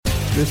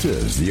This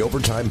is the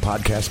Overtime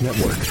Podcast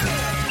Network.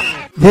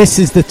 This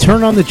is the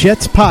Turn on the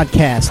Jets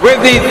podcast.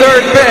 With the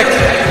third pick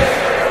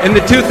in the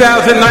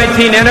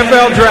 2019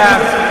 NFL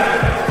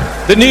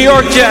Draft, the New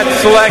York Jets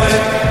select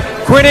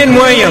Quinnen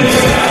Williams,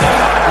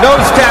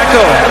 nose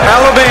tackle,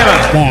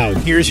 Alabama. Now,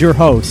 here's your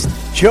host,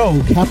 Joe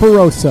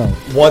Caporoso.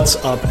 What's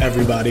up,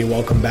 everybody?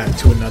 Welcome back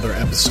to another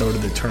episode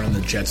of the Turn on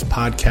the Jets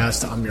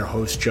podcast. I'm your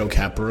host, Joe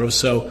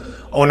Caporoso,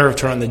 owner of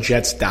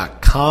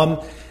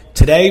TurnOnTheJets.com.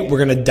 Today, we're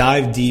going to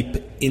dive deep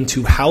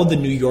into how the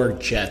New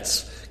York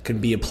Jets can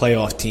be a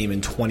playoff team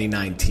in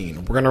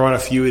 2019. We're going to run a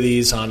few of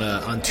these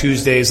on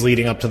Tuesdays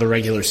leading up to the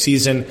regular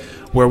season,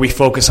 where we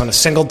focus on a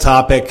single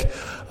topic,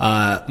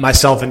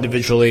 myself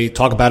individually,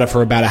 talk about it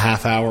for about a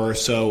half hour or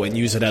so, and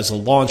use it as a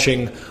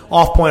launching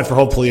off point for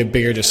hopefully a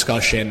bigger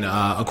discussion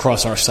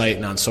across our site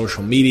and on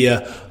social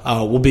media.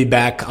 We'll be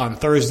back on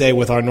Thursday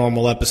with our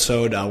normal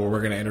episode where we're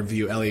going to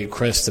interview Elliot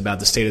Christ about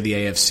the state of the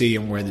AFC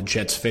and where the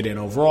Jets fit in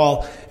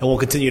overall. And we'll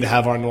continue to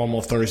have our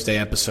normal Thursday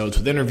episodes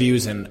with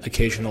interviews and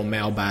occasional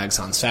mailbags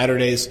on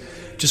Saturdays.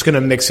 Just going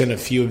to mix in a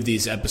few of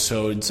these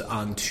episodes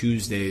on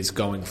Tuesdays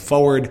going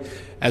forward.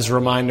 As a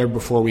reminder,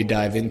 before we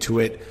dive into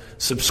it,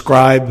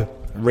 subscribe,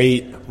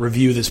 rate,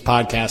 review this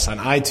podcast on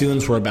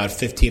iTunes. We're about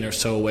 15 or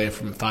so away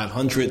from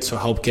 500, so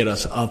help get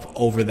us up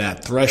over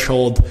that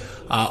threshold.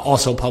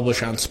 Also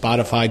publish on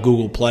Spotify,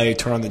 Google Play,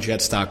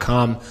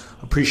 TurnOnTheJets.com.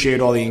 Appreciate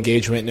all the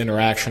engagement and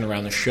interaction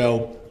around the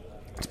show.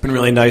 It's been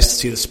really nice to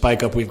see the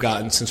spike up we've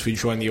gotten since we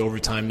joined the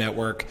Overtime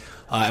Network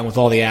and with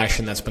all the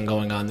action that's been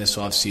going on this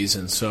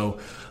offseason. So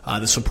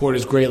the support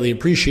is greatly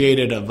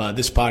appreciated of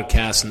this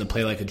podcast and the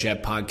Play Like a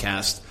Jet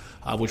podcast,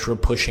 which we're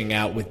pushing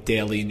out with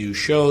daily new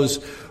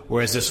shows,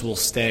 whereas this will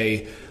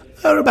stay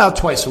about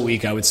twice a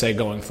week, I would say,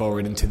 going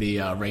forward into the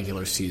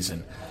regular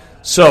season.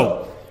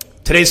 So,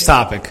 today's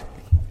topic,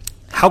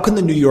 how can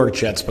the New York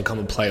Jets become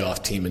a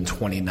playoff team in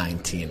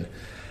 2019?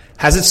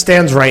 As it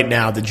stands right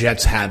now, the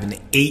Jets have an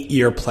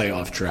 8-year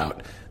playoff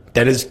drought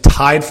that is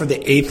tied for the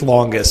 8th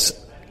longest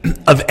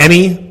of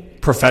any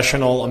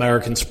professional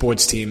American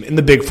sports team in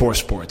the big four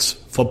sports: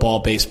 football,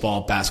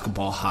 baseball,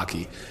 basketball,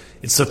 hockey.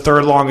 It's the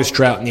 3rd longest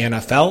drought in the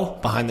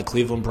NFL, behind the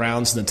Cleveland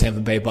Browns and the Tampa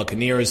Bay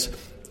Buccaneers.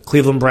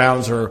 Cleveland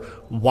Browns are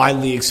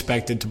widely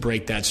expected to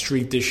break that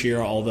streak this year,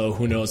 although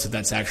who knows if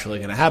that's actually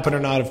going to happen or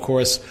not, of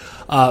course.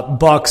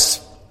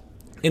 Bucs,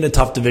 in a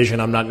tough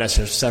division, I'm not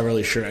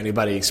necessarily sure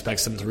anybody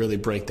expects them to really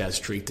break that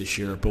streak this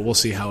year, but we'll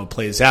see how it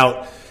plays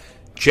out.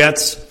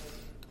 Jets,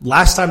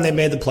 last time they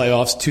made the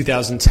playoffs,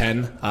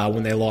 2010,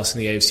 when they lost in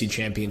the AFC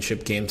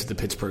Championship game to the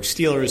Pittsburgh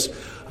Steelers.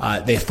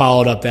 They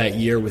followed up that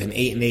year with an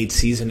 8-8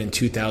 season in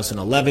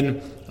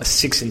 2011, a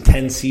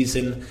 6-10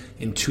 season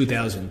in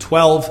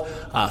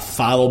 2012,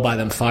 followed by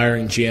them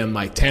firing GM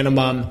Mike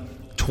Tannenbaum.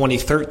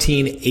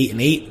 2013,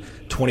 8-8.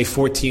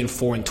 2014,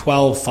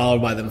 4-12,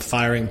 followed by them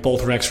firing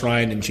both Rex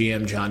Ryan and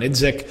GM John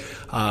Idzik.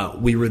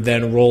 We were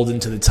then rolled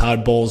into the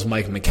Todd Bowles,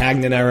 Mike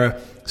Maccagnan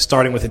era,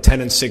 starting with a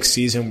 10-6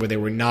 season where they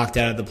were knocked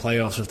out of the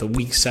playoffs with a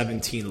Week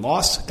 17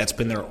 loss. That's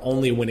been their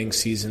only winning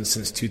season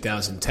since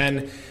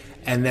 2010.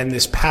 And then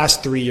this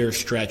past 3-year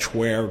stretch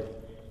where,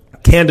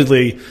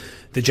 candidly,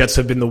 the Jets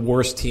have been the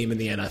worst team in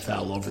the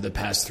NFL over the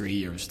past 3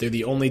 years. They're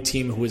the only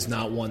team who has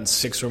not won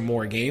 6 or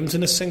more games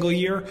in a single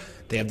year.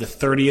 They have the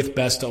 30th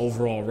best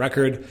overall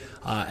record,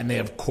 and they,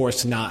 of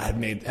course, have not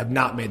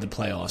made the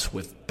playoffs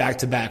with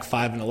back-to-back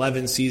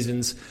 5-11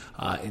 seasons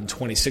in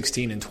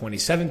 2016 and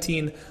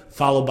 2017,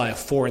 followed by a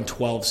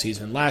 4-12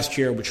 season last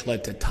year, which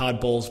led to Todd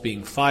Bowles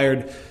being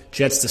fired.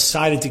 Jets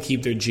decided to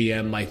keep their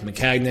GM, Mike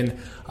Maccagnan,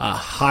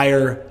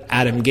 hire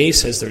Adam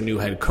Gase as their new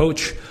head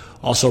coach.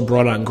 Also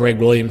brought on Greg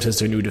Williams as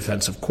their new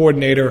defensive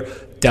coordinator,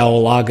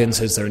 Dowell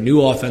Loggins as their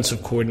new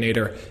offensive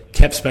coordinator,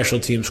 kept special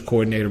teams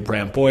coordinator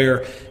Brant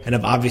Boyer, and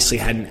have obviously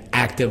had an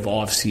active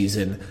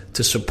offseason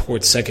to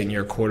support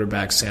second-year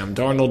quarterback Sam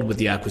Darnold with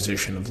the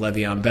acquisition of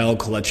Le'Veon Bell,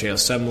 Kelechi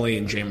Osemele,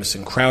 and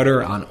Jamison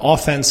Crowder on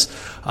offense.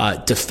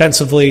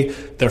 Defensively,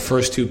 their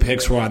first 2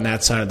 picks were on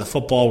that side of the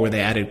football where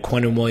they added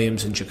Quinnen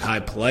Williams and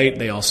Jachai Polite.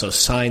 They also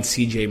signed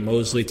C.J.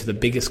 Mosley to the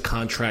biggest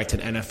contract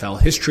in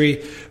NFL history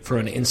for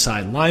an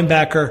inside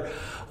linebacker.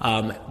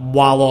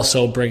 While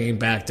also bringing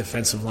back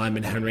defensive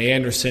lineman Henry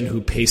Anderson, who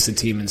paced the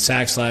team in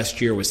sacks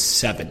last year, was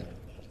 7.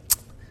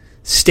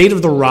 State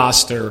of the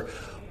roster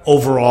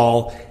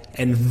overall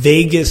and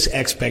Vegas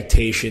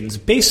expectations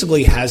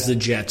basically has the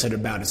Jets at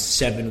about a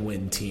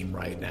 7-win team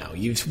right now.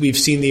 We've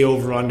seen the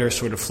over-under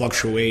sort of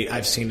fluctuate.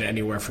 I've seen it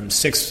anywhere from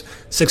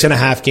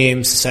 6.5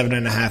 games to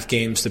 7.5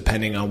 games,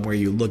 depending on where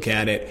you look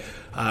at it.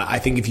 I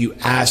think if you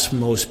ask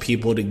most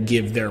people to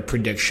give their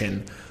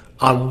prediction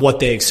on what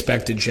they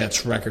expect the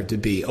Jets' record to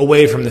be,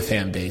 away from the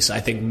fan base,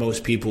 I think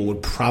most people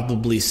would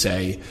probably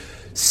say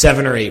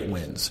 7 or 8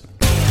 wins.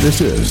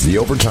 This is the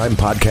Overtime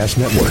Podcast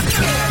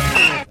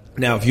Network.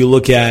 Now, if you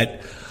look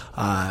at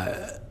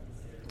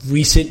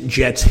recent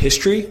Jets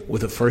history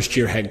with a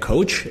first-year head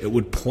coach, it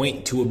would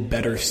point to a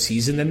better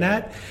season than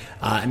that.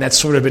 And that's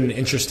sort of an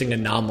interesting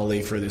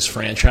anomaly for this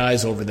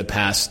franchise over the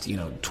past,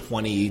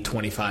 20,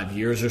 25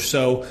 years or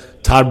so.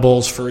 Todd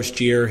Bowles' first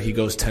year, he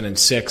goes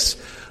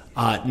 10-6.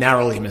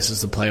 narrowly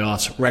misses the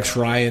playoffs. Rex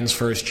Ryan's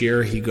first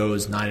year, he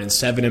goes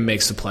 9-7 and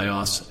makes the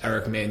playoffs.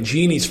 Eric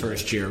Mangini's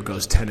first year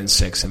goes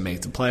 10-6 and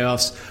makes the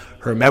playoffs.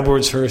 Herm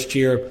Edwards' first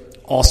year,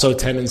 also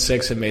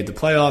 10-6 and made the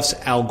playoffs.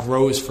 Al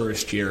Groh's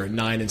first year,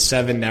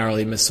 9-7,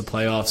 narrowly missed the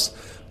playoffs.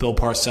 Bill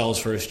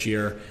Parcells' first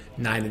year,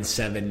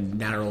 9-7,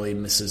 narrowly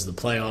misses the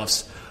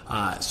playoffs.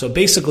 So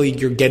basically,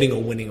 you're getting a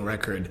winning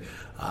record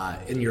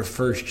in your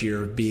first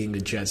year of being a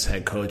Jets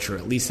head coach, or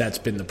at least that's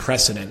been the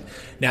precedent.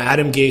 Now,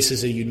 Adam Gase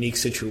is a unique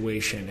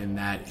situation in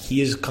that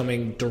he is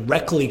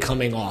directly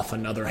coming off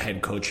another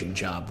head coaching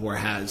job,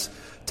 whereas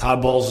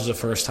Todd Bowles was a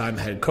first-time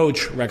head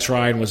coach, Rex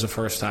Ryan was a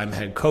first-time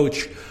head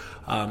coach.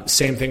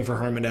 Same thing for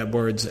Herman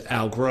Edwards,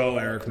 Al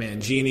Groh, Eric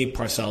Mangini.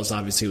 Parcells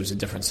obviously was a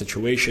different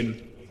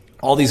situation.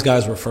 All these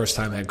guys were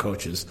first-time head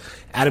coaches.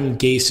 Adam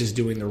Gase is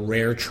doing the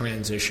rare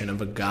transition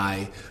of a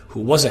guy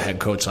who was a head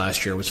coach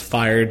last year, was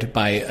fired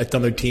by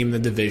another team in the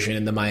division,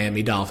 in the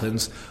Miami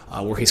Dolphins,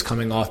 where he's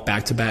coming off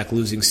back-to-back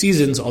losing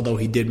seasons, although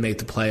he did make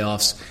the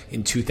playoffs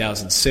in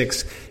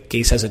 2006.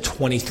 Gase has a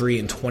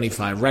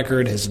 23-25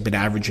 record, has been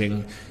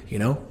averaging,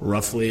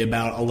 roughly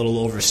about a little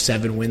over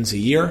 7 wins a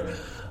year.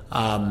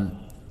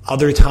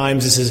 Other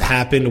times this has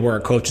happened where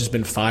a coach has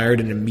been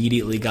fired and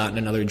immediately gotten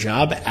another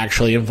job.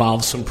 Actually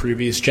involves some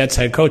previous Jets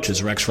head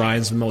coaches. Rex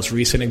Ryan's the most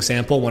recent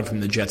example, went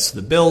from the Jets to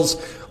the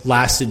Bills,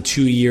 lasted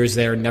 2 years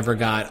there, never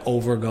got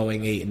over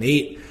going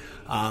 8-8.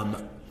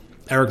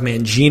 Eric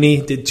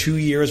Mangini did 2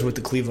 years with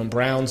the Cleveland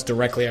Browns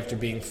directly after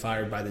being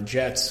fired by the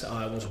Jets.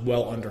 Was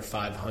well under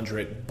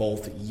 500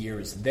 both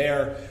years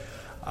there.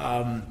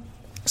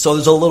 So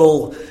there's a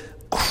little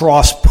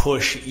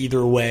cross-push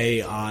either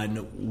way on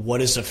what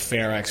is a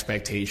fair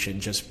expectation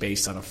just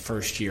based on a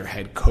first-year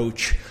head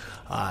coach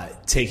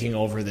taking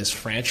over this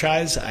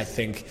franchise. I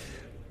think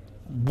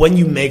when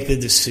you make the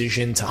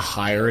decision to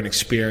hire an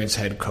experienced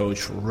head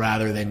coach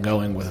rather than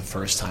going with a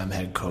first-time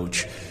head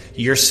coach,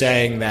 you're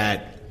saying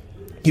that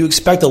you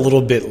expect a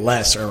little bit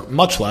less or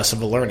much less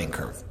of a learning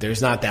curve.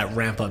 There's not that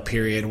ramp-up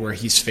period where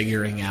he's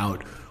figuring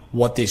out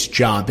what this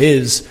job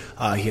is.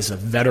 He has a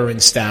veteran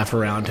staff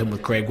around him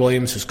with Greg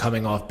Williams, who's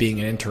coming off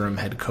being an interim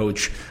head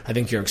coach. I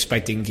think you're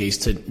expecting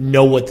Gase to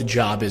know what the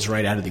job is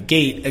right out of the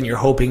gate, and you're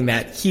hoping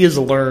that he has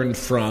learned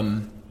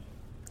from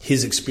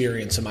his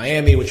experience in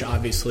Miami, which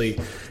obviously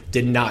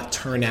did not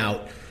turn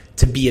out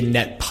to be a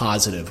net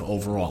positive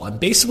overall. And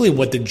basically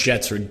what the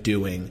Jets are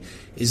doing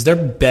is they're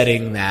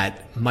betting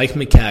that Mike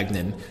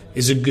Maccagnan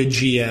is a good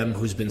GM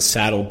who's been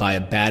saddled by a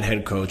bad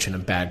head coach and a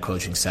bad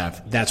coaching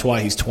staff. That's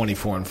why he's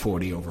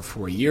 24-40 over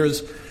 4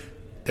 years.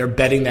 They're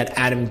betting that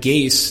Adam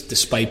Gase,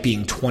 despite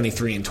being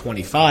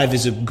 23-25,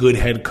 is a good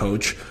head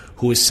coach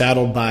who is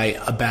saddled by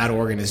a bad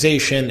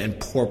organization and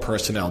poor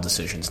personnel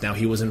decisions. Now,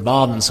 he was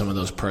involved in some of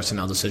those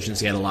personnel decisions.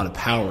 He had a lot of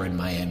power in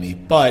Miami,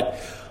 but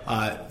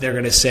they're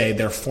going to say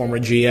their former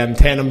GM,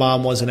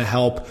 Tannenbaum, wasn't a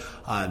help.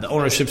 The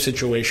ownership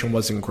situation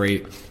wasn't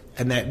great.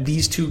 And that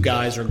these two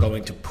guys are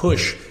going to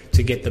push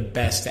to get the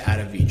best out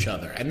of each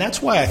other. And that's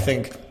why I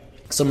think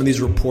some of these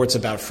reports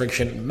about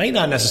friction may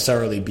not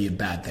necessarily be a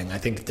bad thing. I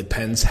think it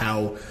depends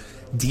how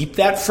deep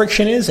that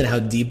friction is and how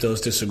deep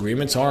those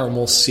disagreements are. And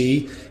we'll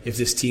see if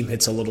this team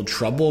hits a little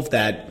trouble, if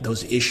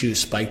those issues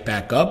spike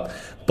back up.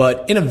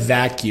 But in a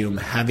vacuum,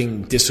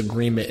 having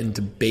disagreement and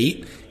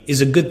debate is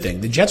a good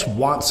thing. The Jets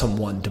want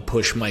someone to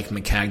push Mike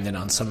Maccagnan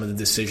on some of the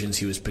decisions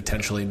he was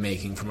potentially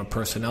making from a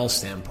personnel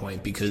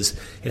standpoint, because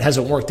it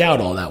hasn't worked out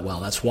all that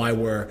well. That's why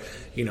we're,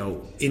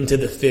 into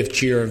the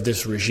 5th year of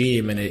this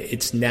regime, and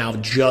it's now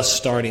just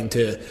starting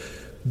to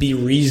be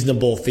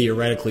reasonable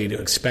theoretically to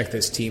expect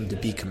this team to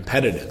be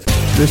competitive.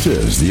 This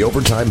is the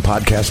Overtime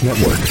Podcast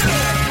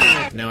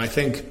Network. Now, I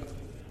think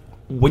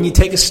when you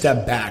take a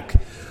step back,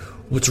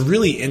 what's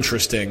really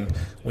interesting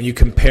when you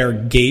compare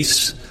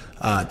Gase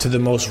to the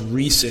most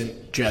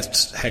recent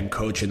Jets head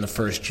coach in the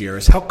first year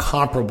is how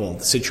comparable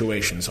the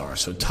situations are.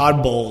 So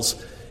Todd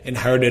Bowles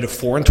inherited a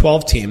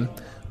 4-12 team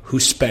who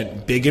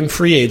spent big in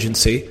free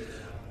agency,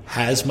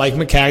 has Mike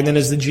Maccagnan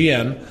as the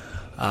GM.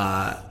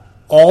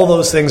 All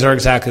those things are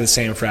exactly the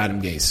same for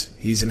Adam Gase.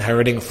 He's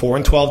inheriting a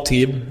 4-12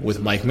 team with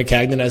Mike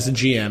Maccagnan as the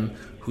GM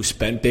who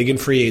spent big in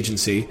free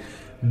agency.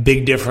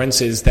 Big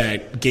difference is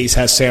that Gase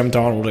has Sam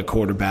Darnold at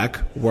quarterback,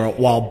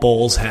 while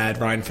Bowles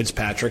had Ryan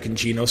Fitzpatrick and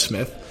Geno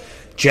Smith.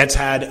 Jets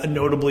had a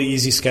notably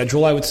easy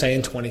schedule, I would say,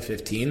 in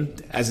 2015.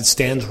 As it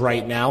stands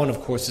right now, and of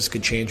course this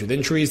could change with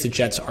injuries, the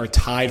Jets are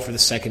tied for the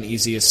second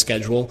easiest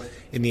schedule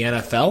in the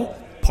NFL.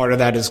 Part of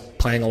that is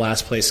playing a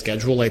last-place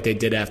schedule like they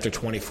did after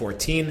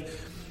 2014.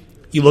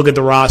 You look at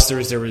the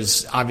rosters, there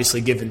was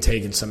obviously give and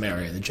take in some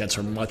area. The Jets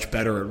are much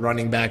better at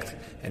running back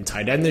and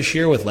tight end this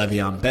year with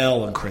Le'Veon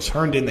Bell and Chris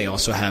Herndon. They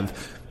also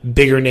have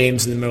bigger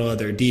names in the middle of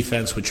their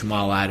defense with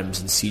Jamal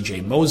Adams and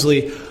C.J.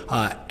 Mosley.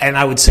 And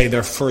I would say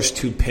their first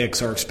 2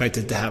 picks are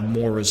expected to have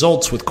more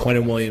results with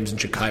Quinnen Williams and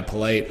Jachai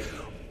Polite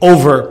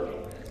over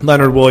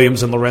Leonard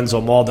Williams and Lorenzo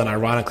Malden.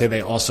 Ironically,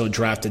 they also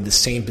drafted the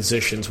same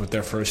positions with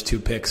their first 2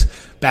 picks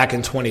back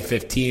in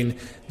 2015.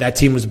 That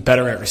team was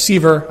better at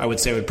receiver, I would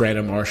say, with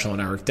Brandon Marshall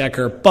and Eric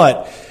Decker.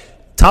 But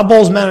Todd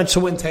Bowles managed to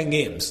win 10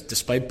 games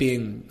despite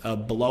being a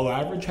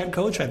below-average head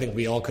coach. I think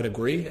we all could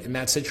agree in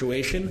that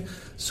situation.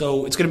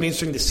 So it's going to be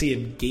interesting to see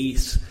if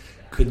Gase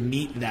could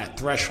meet that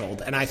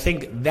threshold. And I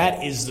think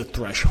that is the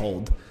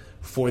threshold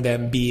for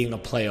them being a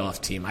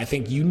playoff team. I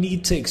think you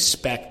need to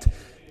expect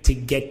to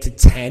get to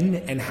 10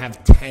 and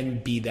have 10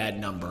 be that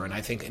number. And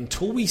I think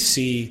until we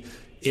see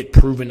it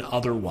proven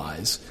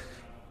otherwise,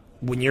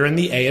 when you're in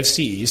the AFC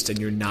East and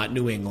you're not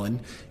New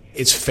England,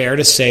 it's fair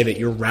to say that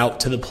your route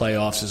to the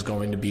playoffs is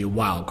going to be a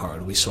wild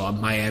card. We saw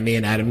Miami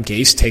and Adam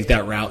Gase take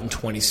that route in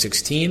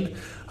 2016.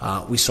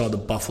 We saw the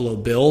Buffalo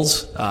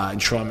Bills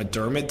and Sean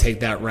McDermott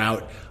take that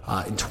route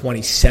in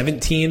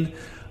 2017.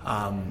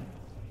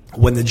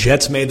 When the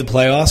Jets made the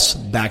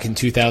playoffs back in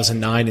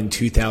 2009 and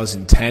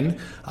 2010,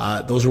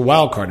 those were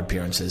wild card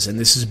appearances. And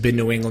this has been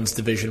New England's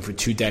division for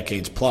 2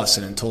 decades plus.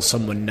 And until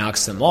someone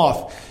knocks them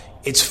off,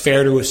 it's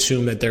fair to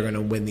assume that they're going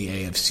to win the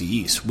AFC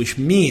East, which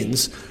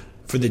means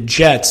for the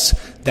Jets,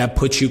 that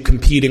puts you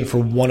competing for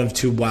one of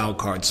 2 wild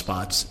card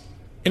spots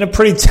in a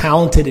pretty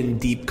talented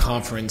and deep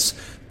conference,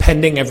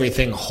 pending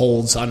everything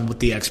holds on what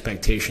the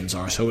expectations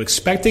are. So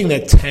expecting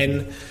that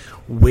 10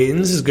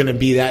 wins is going to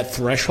be that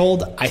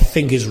threshold, I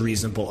think is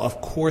reasonable. Of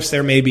course,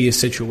 there may be a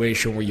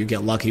situation where you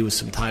get lucky with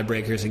some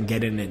tiebreakers and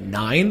get in at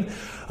 9,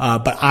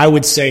 but I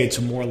would say it's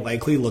more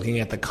likely, looking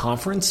at the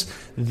conference,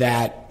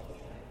 that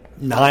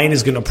 9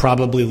 is going to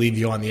probably leave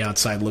you on the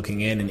outside looking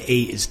in, and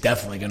 8 is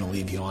definitely going to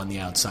leave you on the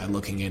outside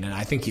looking in. And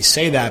I think you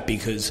say that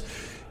because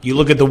you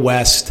look at the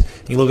West,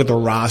 you look at the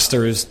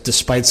rosters,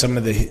 despite some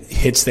of the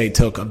hits they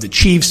took of the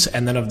Chiefs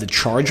and then of the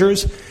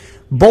Chargers,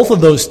 both of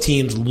those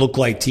teams look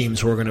like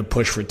teams who are going to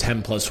push for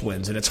 10-plus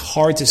wins. And it's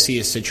hard to see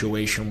a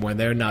situation where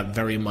they're not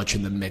very much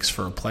in the mix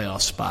for a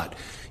playoff spot.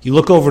 You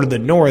look over to the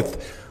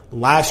North,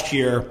 last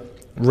year,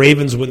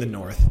 Ravens win the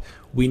North.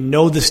 We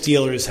know the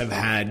Steelers have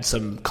had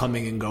some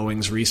coming and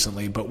goings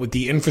recently, but with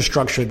the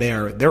infrastructure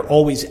there, they're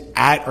always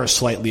at or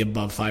slightly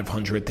above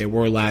 500. They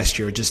were last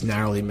year, just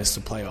narrowly missed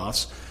the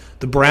playoffs.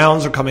 The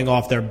Browns are coming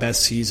off their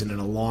best season in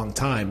a long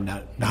time.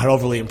 Not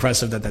overly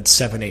impressive that that's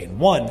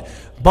 7-8-1,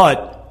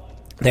 but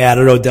they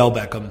added Odell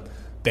Beckham.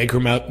 Baker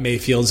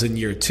Mayfield's in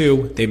year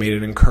 2. They made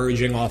an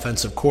encouraging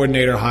offensive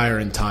coordinator hire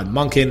in Todd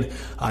Monken.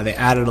 They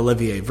added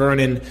Olivier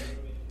Vernon.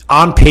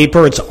 On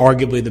paper, it's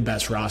arguably the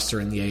best roster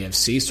in the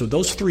AFC. So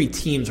those 3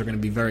 teams are going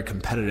to be very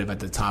competitive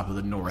at the top of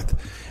the North.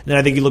 And then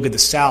I think you look at the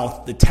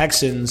South, the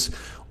Texans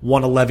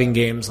won 11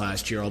 games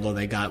last year, although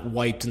they got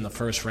wiped in the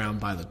first round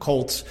by the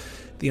Colts.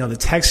 You know, the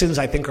Texans,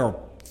 I think, are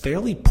a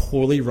fairly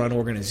poorly run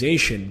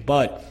organization,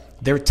 but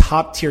their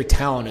top-tier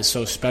talent is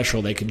so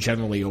special they can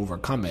generally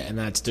overcome it. And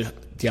that's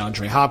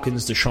DeAndre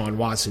Hopkins, Deshaun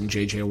Watson,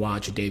 J.J.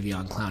 Watt,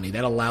 Jadeveon Clowney.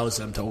 That allows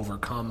them to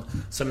overcome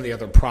some of the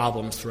other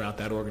problems throughout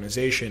that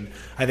organization.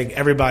 I think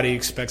everybody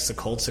expects the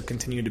Colts to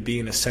continue to be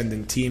an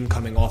ascendant team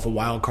coming off a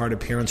wild card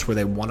appearance where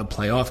they won a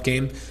playoff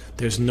game.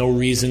 There's no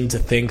reason to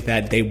think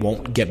that they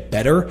won't get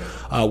better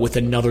with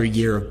another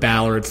year of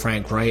Ballard,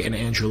 Frank Wright, and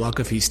Andrew Luck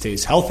if he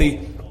stays healthy.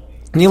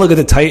 And you look at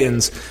the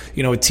Titans,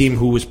 you know, a team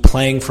who was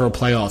playing for a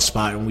playoff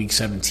spot in Week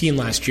 17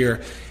 last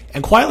year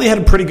and quietly had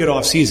a pretty good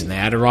offseason. They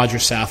added Roger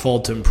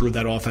Saffold to improve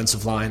that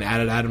offensive line,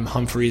 added Adam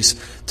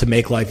Humphries to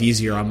make life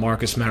easier on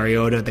Marcus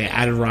Mariota. They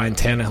added Ryan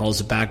Tannehill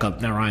as a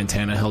backup. Now Ryan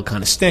Tannehill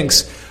kind of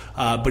stinks,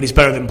 but he's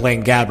better than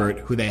Blaine Gabbert,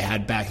 who they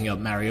had backing up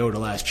Mariota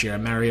last year.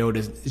 And Mariota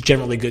is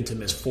generally good to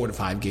miss 4 to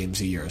 5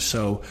 games a year.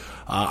 So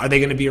are they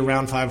going to be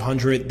around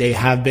 500? They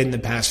have been the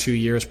past few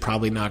years.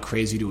 Probably not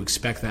crazy to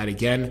expect that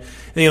again. And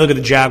then you look at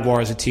the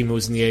Jaguars, a team who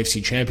was in the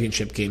AFC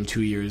Championship game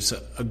 2 years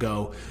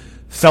ago.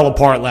 Fell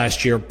apart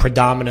last year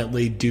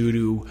predominantly due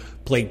to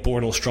Blake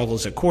Bortles'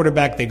 struggles at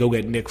quarterback. They go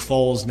get Nick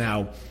Foles.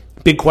 Now,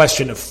 big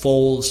question if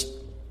Foles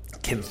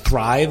can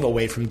thrive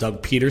away from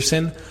Doug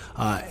Peterson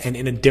and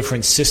in a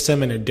different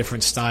system and a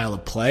different style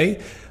of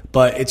play.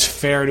 But it's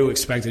fair to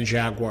expect the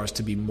Jaguars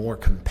to be more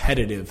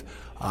competitive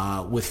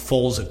with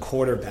Foles at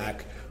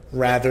quarterback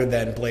rather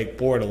than Blake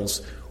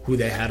Bortles, who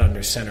they had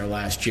under center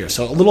last year.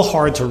 So a little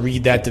hard to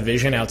read that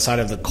division outside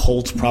of the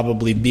Colts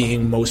probably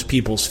being most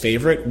people's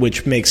favorite,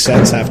 which makes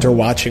sense after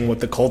watching what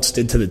the Colts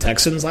did to the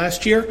Texans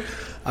last year.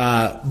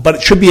 But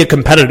it should be a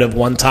competitive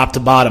one, top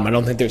to bottom. I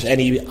don't think there's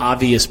any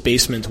obvious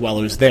basement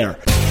dwellers there.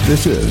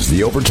 This is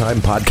the Overtime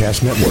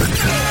Podcast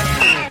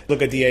Network.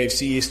 Look at the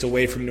AFC East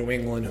away from New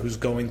England, who's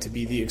going to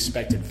be the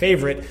expected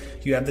favorite.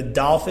 You have the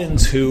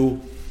Dolphins,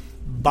 who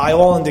by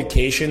all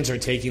indications are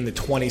taking the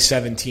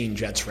 2017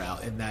 Jets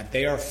route in that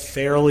they are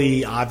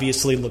fairly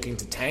obviously looking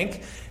to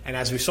tank. And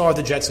as we saw with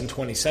the Jets in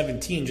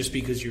 2017, just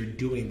because you're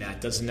doing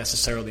that doesn't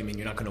necessarily mean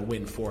you're not going to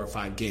win 4 or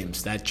 5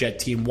 games. That Jet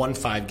team won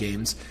 5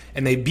 games,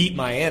 and they beat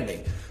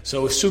Miami.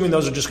 So assuming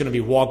those are just going to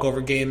be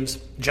walkover games,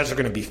 Jets are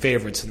going to be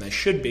favorites, and they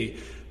should be.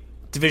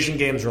 Division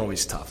games are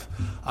always tough.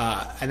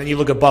 And then you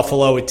look at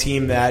Buffalo, a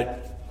team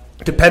that,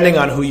 depending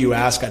on who you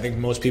ask, I think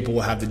most people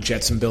will have the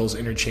Jets and Bills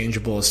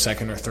interchangeable as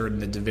second or third in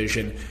the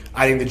division.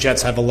 I think the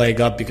Jets have a leg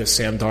up because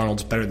Sam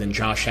Darnold's better than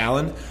Josh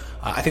Allen.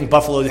 I think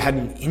Buffalo had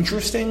an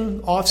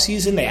interesting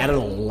offseason. They added a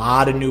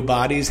lot of new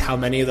bodies. How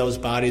many of those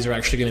bodies are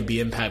actually going to be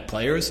impact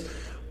players?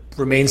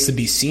 remains to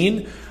be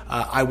seen.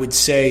 I would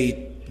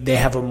say they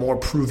have a more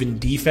proven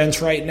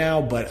defense right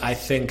now, but I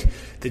think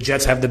the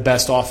Jets have the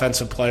best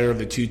offensive player of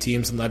the two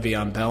teams in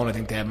Le'Veon Bell, and I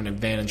think they have an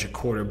advantage at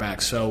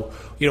quarterback. So,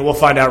 we'll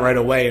find out right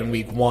away in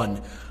week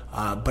 1.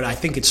 But I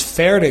think it's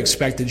fair to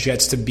expect the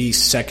Jets to be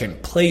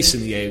second place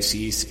in the AFC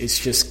East. It's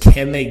just,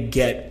 can they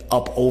get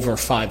up over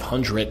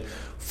 500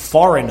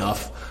 far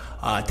enough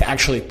to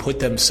actually put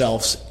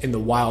themselves in the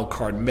wild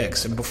card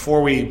mix? And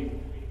before we,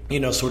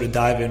 sort of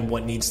dive in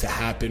what needs to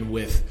happen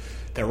with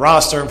their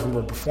roster and from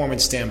a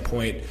performance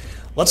standpoint,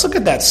 let's look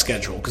at that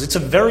schedule, because it's a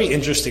very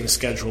interesting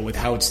schedule with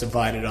how it's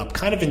divided up,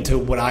 kind of into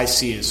what I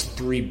see as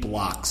 3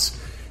 blocks.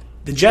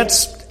 The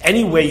Jets,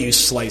 any way you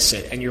slice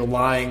it, and you're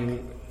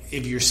lying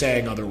if you're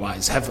saying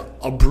otherwise, have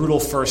a brutal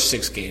first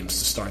 6 games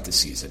to start the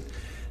season.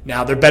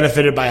 Now, they're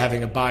benefited by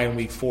having a bye in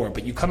week 4,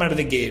 but you come out of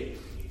the gate,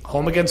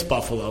 home against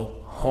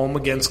Buffalo, home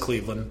against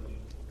Cleveland,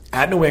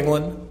 at New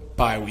England,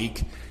 bye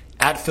week,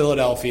 at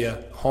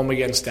Philadelphia, home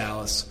against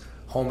Dallas,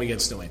 home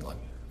against New England.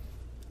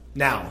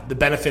 Now, the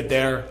benefit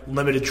there,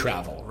 limited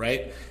travel,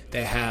 right?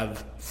 They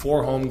have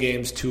 4 home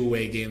games, 2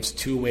 away games.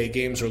 2 away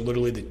games are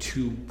literally the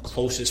 2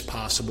 closest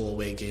possible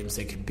away games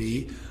they could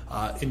be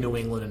in New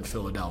England and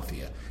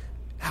Philadelphia.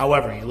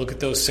 However, you look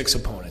at those 6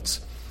 opponents.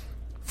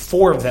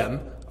 4 of them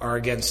are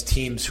against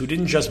teams who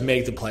didn't just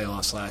make the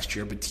playoffs last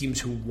year, but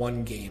teams who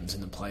won games in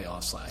the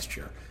playoffs last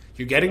year.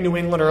 You're getting New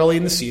England early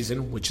in the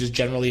season, which is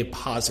generally a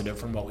positive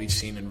from what we've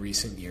seen in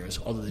recent years,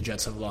 although the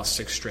Jets have lost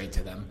 6 straight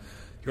to them.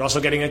 You're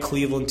also getting a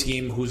Cleveland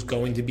team who's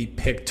going to be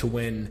picked to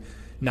win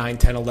 9,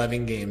 10,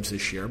 11 games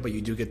this year, but you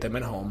do get them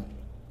at home.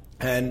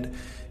 And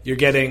you're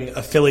getting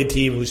a Philly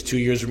team who's 2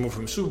 years removed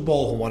from Super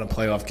Bowl, who won a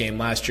playoff game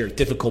last year.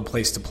 Difficult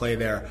place to play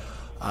there.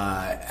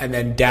 And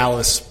then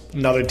Dallas,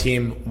 another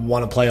team,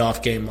 won a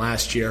playoff game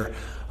last year.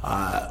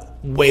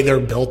 Way they're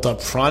built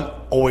up front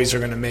always are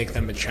going to make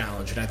them a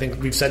challenge. And I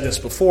think we've said this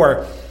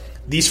before,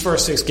 these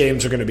first 6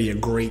 games are going to be a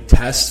great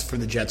test for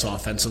the Jets'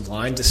 offensive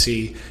line to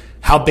see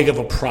how big of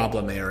a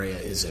problem area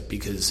is it,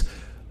 because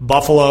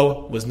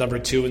Buffalo was number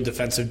 2 in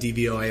defensive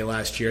DVOA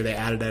last year. They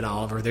added Ed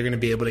Oliver. They're going to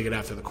be able to get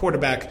after the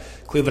quarterback.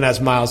 Cleveland has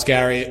Myles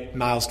Garrett,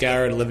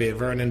 Olivier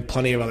Vernon,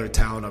 plenty of other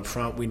talent up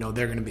front. We know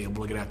they're going to be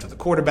able to get after the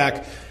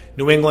quarterback.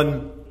 New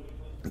England,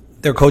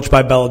 they're coached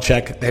by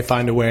Belichick. They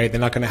find a way. They're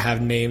not going to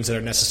have names that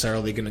are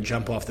necessarily going to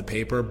jump off the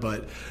paper,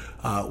 but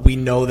we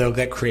know they'll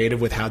get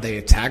creative with how they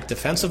attack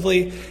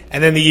defensively.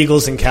 And then the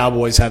Eagles and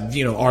Cowboys have,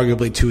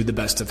 arguably 2 of the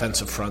best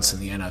defensive fronts in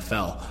the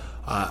NFL.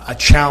 A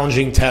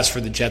challenging test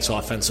for the Jets'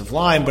 offensive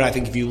line, but I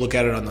think if you look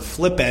at it on the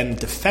flip end,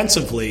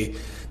 defensively,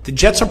 the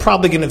Jets are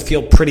probably going to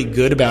feel pretty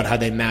good about how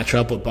they match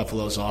up with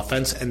Buffalo's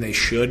offense, and they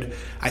should.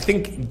 I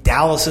think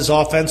Dallas's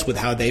offense, with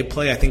how they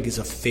play, I think is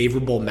a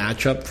favorable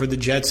matchup for the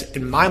Jets.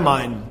 In my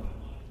mind,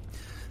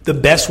 the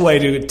best way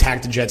to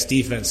attack the Jets'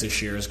 defense this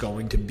year is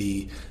going to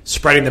be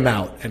spreading them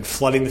out and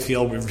flooding the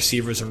field with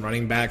receivers and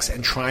running backs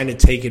and trying to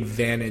take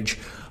advantage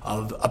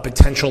of a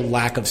potential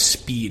lack of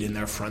speed in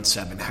their front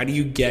 7. How do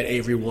you get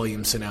Avery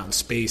Williamson out in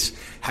space?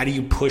 How do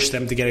you push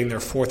them to getting their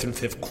 4th and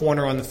 5th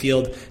corner on the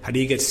field? How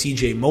do you get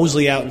C.J.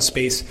 Mosley out in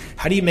space?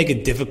 How do you make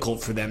it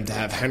difficult for them to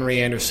have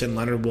Henry Anderson,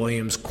 Leonard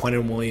Williams,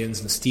 Quentin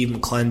Williams, and Steve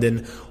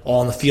McClendon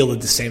all on the field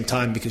at the same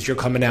time, because you're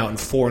coming out in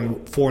 4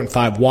 and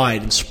 5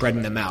 wide and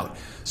spreading them out?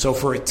 So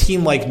for a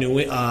team like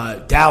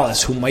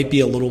Dallas, who might be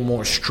a little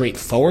more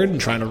straightforward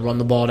and trying to run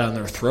the ball down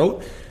their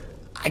throat,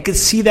 I could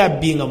see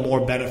that being a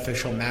more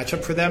beneficial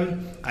matchup for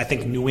them. I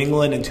think New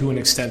England and to an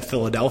extent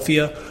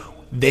Philadelphia,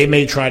 they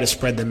may try to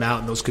spread them out,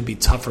 and those could be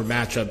tougher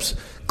matchups.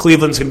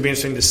 Cleveland's going to be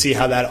interesting to see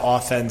how that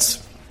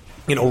offense,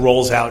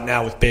 rolls out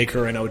now with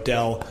Baker and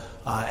Odell,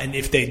 and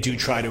if they do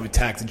try to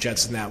attack the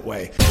Jets in that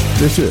way.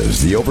 This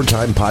is the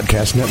Overtime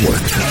Podcast Network.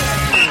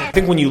 I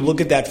think when you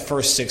look at that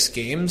first 6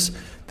 games,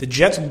 the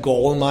Jets'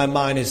 goal in my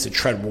mind is to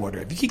tread water.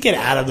 If you could get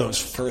out of those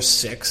first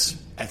 6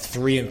 at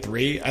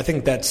 3-3, I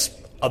think that's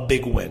a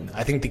big win.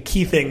 I think the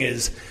key thing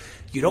is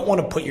you don't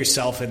want to put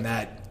yourself in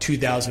that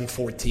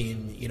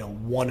 2014,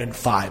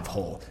 1-5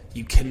 hole.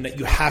 You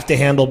have to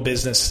handle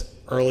business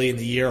early in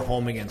the year,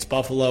 home against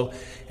Buffalo,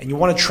 and you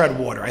want to tread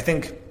water. I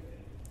think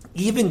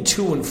even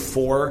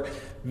 2-4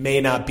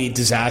 may not be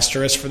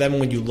disastrous for them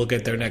when you look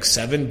at their next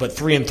 7, but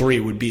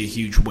 3-3 would be a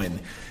huge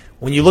win.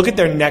 When you look at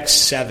their next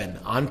 7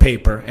 on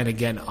paper, and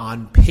again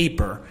on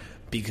paper,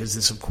 because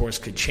this of course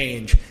could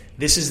change,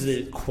 this is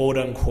the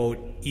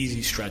quote-unquote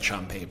easy stretch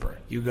on paper.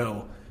 You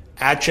go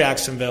at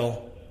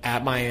Jacksonville,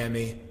 at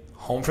Miami,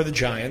 home for the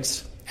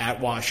Giants,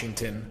 at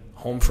Washington,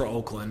 home for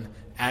Oakland,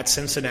 at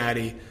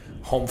Cincinnati,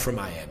 home for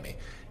Miami.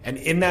 And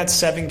in that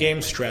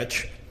 7-game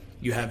stretch,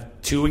 you have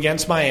 2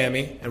 against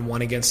Miami and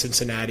 1 against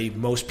Cincinnati,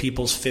 most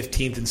people's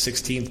 15th and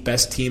 16th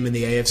best team in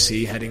the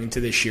AFC heading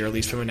into this year, at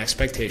least from an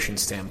expectation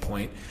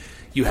standpoint.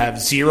 You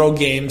have 0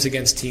 games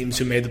against teams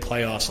who made the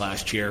playoffs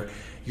last year.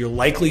 You're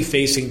likely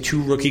facing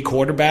 2 rookie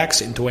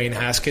quarterbacks in Dwayne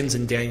Haskins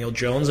and Daniel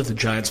Jones if the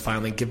Giants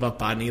finally give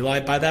up on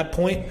Eli by that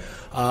point.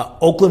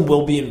 Oakland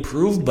will be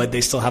improved, but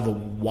they still have a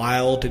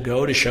while to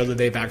go to show that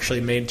they've actually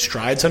made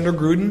strides under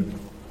Gruden.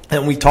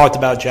 And we talked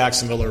about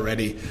Jacksonville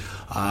already.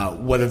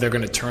 whether they're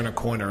going to turn a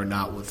corner or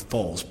not with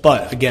Foles.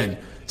 But again,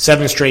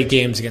 7 straight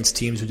games against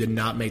teams who did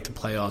not make the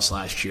playoffs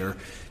last year.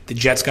 The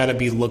Jets got to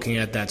be looking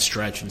at that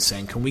stretch and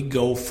saying, can we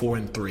go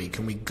 4-3?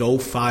 Can we go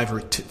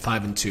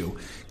 5-2?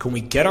 Can we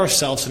get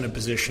ourselves in a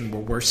position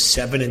where we're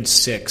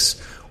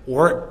 7-6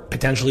 or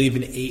potentially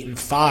even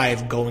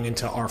 8-5 going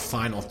into our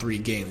final 3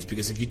 games?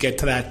 Because if you get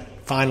to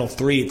that final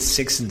 3 at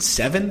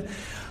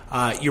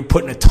 6-7, you're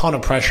putting a ton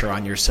of pressure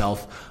on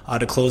yourself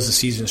to close the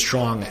season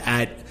strong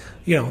at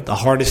the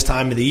hardest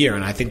time of the year.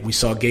 And I think we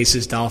saw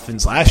Gase's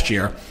Dolphins last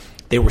year.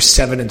 They were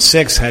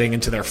 7-6 heading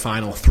into their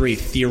final 3,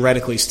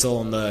 theoretically still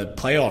in the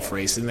playoff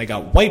race, and they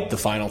got wiped the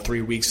final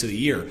 3 weeks of the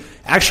year.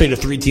 Actually, the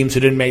 3 teams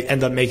who didn't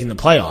end up making the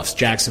playoffs: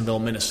 Jacksonville,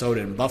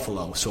 Minnesota, and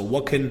Buffalo. So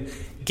what can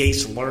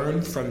Gase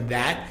learn from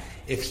that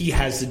if he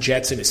has the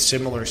Jets in a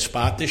similar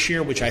spot this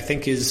year, which I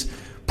think is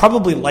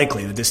probably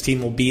likely that this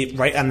team will be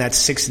right on that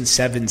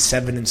 6-7,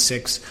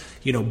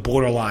 7-6,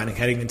 borderline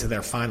heading into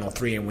their final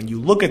 3. And when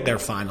you look at their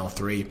final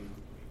 3,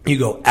 you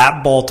go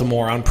at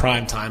Baltimore on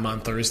primetime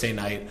on Thursday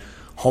night,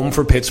 home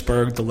for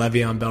Pittsburgh, the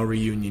Le'Veon Bell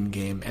reunion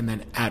game, and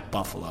then at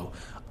Buffalo.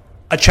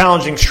 A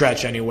challenging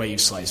stretch any way you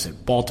slice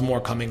it.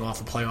 Baltimore coming off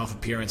a playoff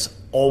appearance,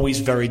 always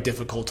very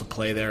difficult to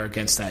play there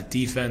against that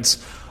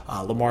defense.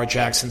 Lamar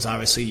Jackson's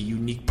obviously a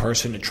unique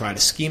person to try to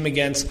scheme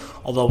against,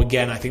 although,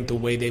 again, I think the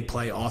way they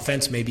play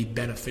offense may be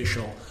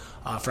beneficial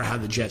for how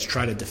the Jets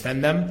try to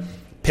defend them.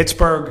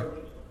 Pittsburgh,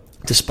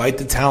 despite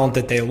the talent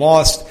that they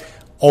lost,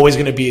 always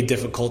going to be a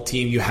difficult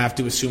team. You have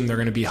to assume they're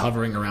going to be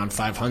hovering around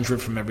 500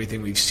 from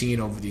everything we've seen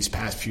over these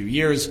past few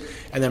years.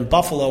 And then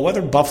Buffalo,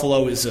 whether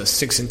Buffalo is a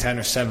 6-10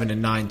 or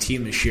 7-9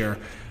 team this year,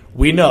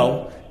 we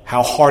know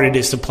how hard it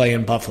is to play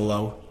in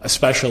Buffalo,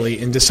 especially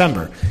in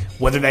December,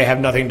 whether they have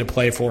nothing to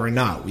play for or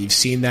not. We've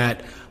seen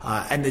that.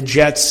 And the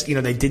Jets,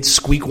 they did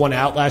squeak one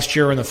out last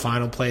year in the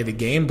final play of the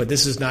game, but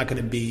this is not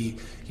going to be,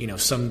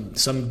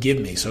 some give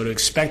me. So to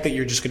expect that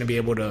you're just going to be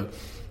able to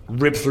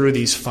rip through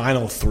these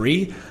final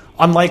 3,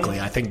 unlikely.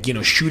 I think,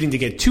 shooting to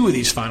get 2 of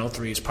these final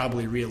 3 is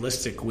probably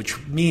realistic, which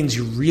means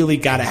you really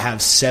got to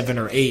have 7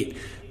 or 8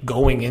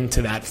 going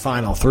into that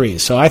final 3.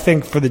 So I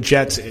think for the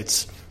Jets,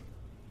 it's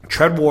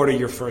tread water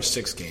your first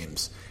 6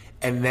 games,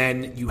 and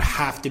then you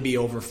have to be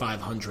over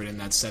 500 in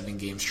that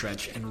 7-game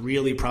stretch and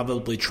really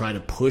probably try to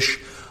push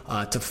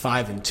to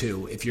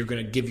 5-2 if you're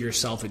going to give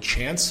yourself a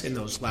chance in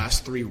those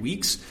last 3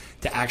 weeks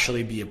to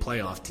actually be a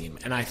playoff team.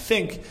 And I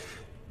think,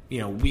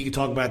 we could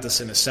talk about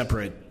this in a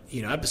separate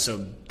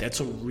episode.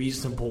 That's a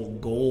reasonable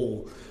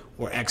goal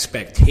or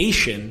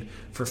expectation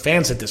for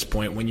fans at this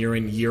point when you're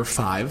in year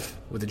 5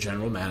 with a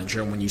general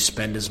manager and when you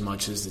spend as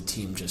much as the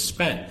team just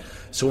spent.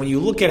 So when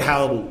you look at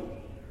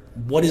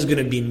what is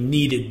going to be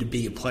needed to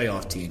be a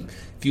playoff team,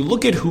 if you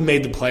look at who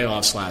made the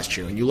playoffs last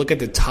year and you look at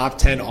the top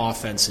 10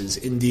 offenses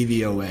in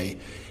DVOA,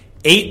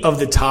 8 of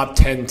the top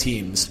 10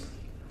 teams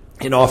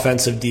in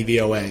offensive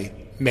DVOA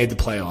made the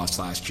playoffs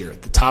last year.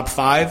 The top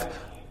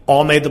 5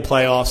 all made the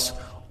playoffs,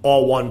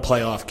 all won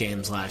playoff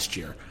games last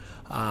year.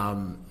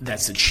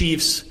 That's the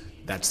Chiefs,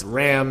 that's the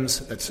Rams,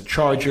 that's the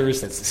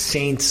Chargers, that's the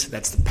Saints,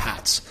 that's the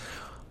Pats.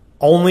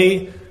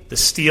 Only the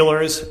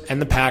Steelers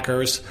and the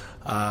Packers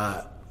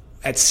at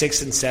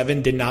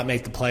 6-7 did not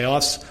make the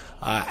playoffs.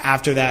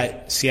 After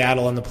that,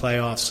 Seattle in the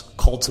playoffs,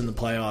 Colts in the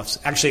playoffs.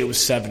 Actually, it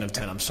was 7 of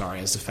 10, I'm sorry,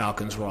 as the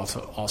Falcons were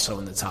also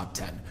in the top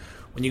 10.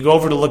 When you go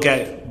over to look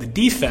at the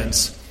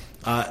defense,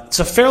 it's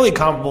a fairly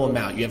comparable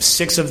amount. You have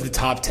 6 of the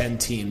top 10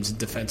 teams in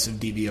defensive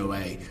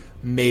DVOA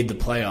made the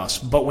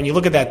playoffs. But when you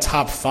look at that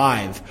top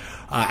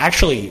 5,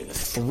 actually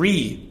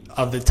 3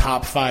 of the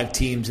top 5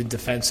 teams in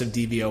defensive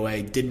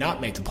DVOA did not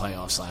make the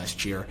playoffs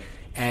last year.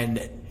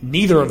 And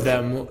neither of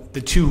them,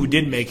 the 2 who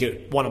did make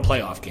it, won a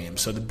playoff game.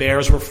 So the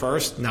Bears were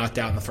first, knocked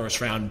out in the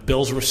first round.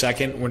 Bills were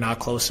second, were not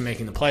close to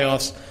making the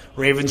playoffs.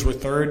 Ravens were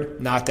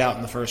third, knocked out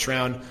in the first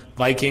round.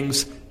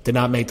 Vikings did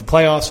not make the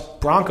playoffs.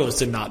 Broncos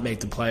did not make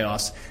the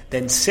playoffs.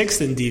 Then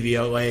 6th in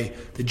DVOA,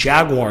 the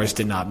Jaguars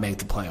did not make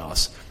the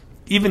playoffs.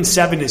 Even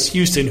 7 is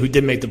Houston, who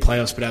did make the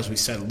playoffs, but as we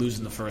said,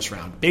 losing the first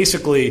round.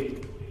 Basically,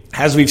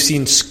 as we've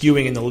seen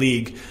skewing in the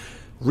league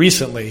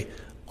recently,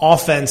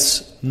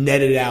 offense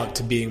netted out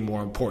to being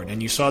more important.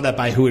 And you saw that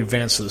by who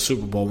advanced to the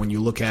Super Bowl when you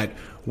look at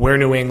where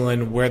New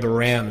England, where the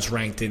Rams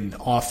ranked in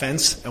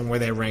offense, and where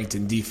they ranked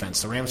in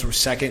defense. The Rams were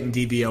 2nd in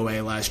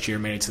DVOA last year,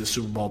 made it to the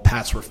Super Bowl.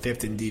 Pats were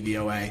 5th in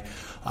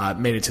DVOA,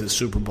 made it to the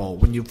Super Bowl.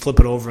 When you flip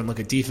it over and look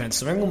at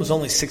defense, New England was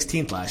only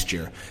 16th last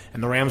year,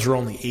 and the Rams were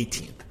only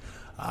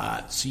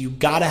 18th. So you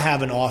got to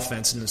have an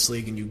offense in this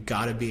league, and you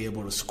got to be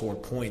able to score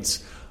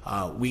points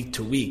week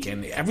to week.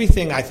 And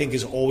everything, I think,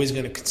 is always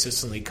going to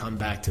consistently come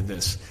back to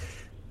this.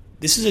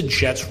 This is a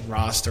Jets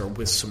roster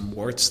with some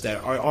warts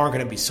that aren't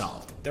going to be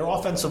solved. Their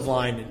offensive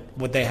line,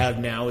 what they have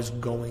now, is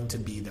going to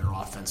be their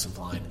offensive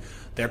line.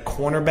 Their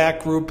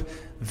cornerback group,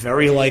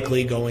 very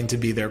likely going to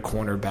be their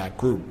cornerback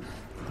group.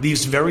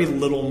 Leaves very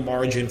little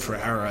margin for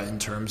error in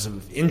terms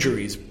of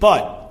injuries.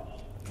 But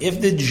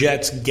if the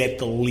Jets get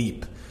the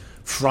leap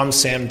from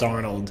Sam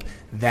Darnold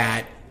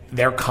that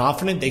they're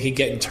confident they could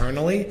get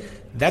internally,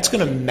 that's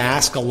going to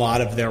mask a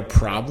lot of their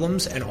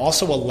problems and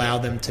also allow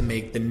them to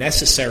make the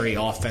necessary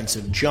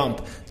offensive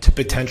jump to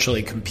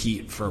potentially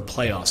compete for a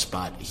playoff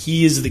spot.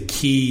 He is the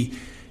key.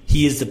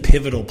 He is the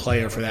pivotal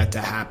player for that to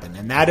happen.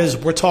 And that is,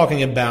 we're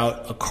talking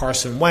about a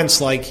Carson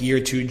Wentz-like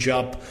year 2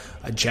 jump,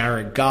 a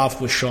Jared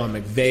Goff with Sean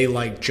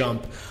McVay-like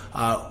jump.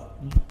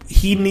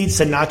 He needs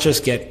to not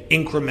just get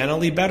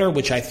incrementally better,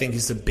 which I think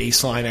is the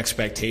baseline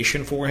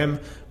expectation for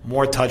him,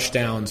 more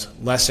touchdowns,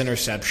 less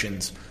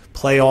interceptions,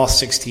 play all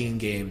 16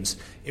 games,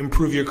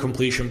 improve your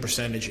completion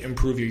percentage,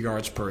 improve your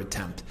yards per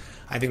attempt.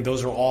 I think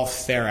those are all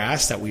fair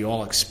asks that we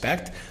all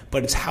expect,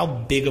 but it's how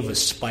big of a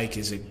spike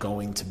is it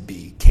going to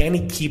be? Can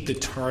he keep the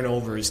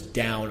turnovers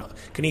down?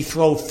 Can he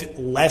throw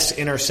less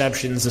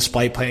interceptions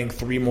despite playing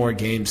 3 more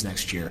games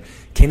next year?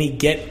 Can he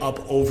get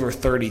up over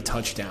 30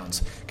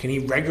 touchdowns? Can he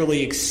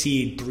regularly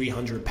exceed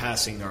 300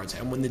 passing yards?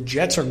 And when the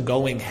Jets are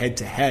going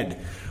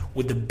head-to-head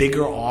with the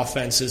bigger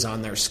offenses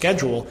on their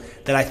schedule,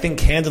 that I think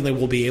candidly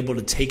will be able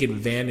to take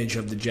advantage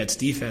of the Jets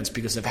defense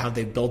because of how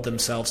they built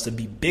themselves to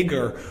be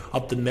bigger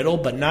up the middle,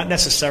 but not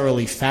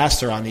necessarily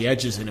faster on the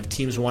edges. And if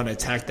teams want to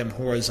attack them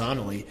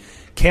horizontally,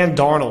 can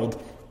Darnold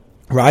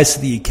rise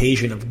to the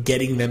occasion of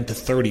getting them to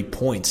 30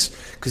 points?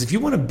 Because if you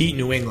want to beat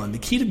New England, the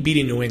key to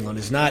beating New England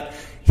is not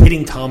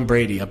hitting Tom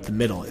Brady up the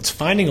middle. It's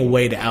finding a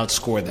way to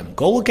outscore them.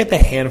 Go look at the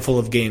handful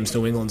of games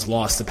New England's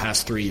lost the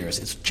past 3 years.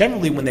 It's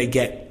generally when they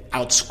get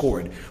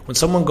outscored. When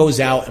someone goes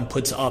out and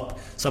puts up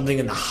something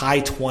in the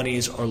high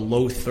 20s or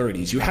low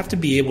 30s, you have to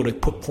be able to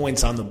put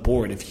points on the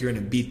board if you're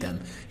going to beat them.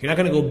 You're not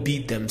going to go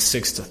beat them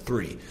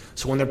 6-3.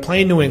 So when they're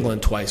playing New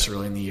England twice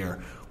early in the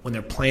year, when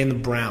they're playing the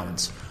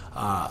Browns,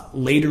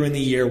 later in the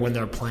year when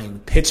they're playing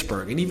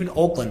Pittsburgh, and even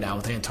Oakland now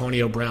with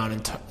Antonio Brown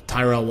and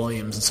Tyrell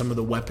Williams and some of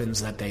the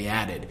weapons that they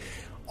added,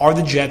 are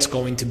the Jets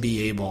going to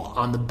be able,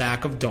 on the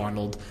back of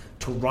Darnold,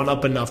 to run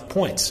up enough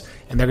points?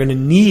 And they're going to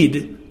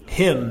need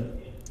him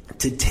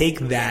to take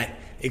that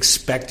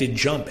expected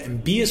jump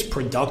and be as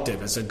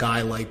productive as a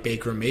guy like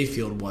Baker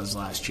Mayfield was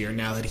last year,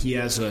 now that he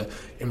has an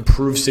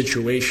improved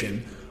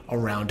situation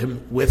around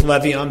him with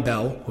Le'Veon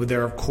Bell, who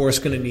they're of course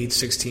going to need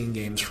 16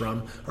 games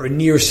from, or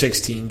near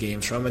 16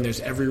 games from, and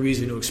there's every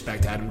reason to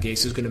expect Adam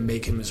Gase is going to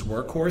make him his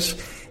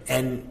workhorse.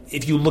 And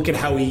if you look at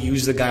how he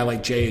used a guy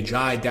like Jay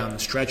Ajayi down the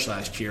stretch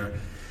last year,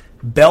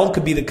 Bell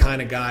could be the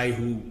kind of guy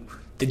who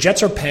the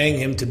Jets are paying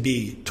him to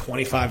be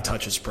 25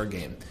 touches per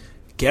game,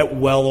 get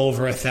well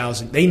over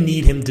 1,000. They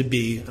need him to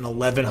be an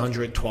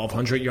 1,100,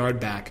 1,200 yard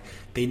back.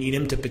 They need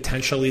him to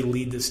potentially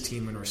lead this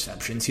team in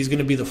receptions. He's going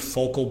to be the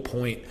focal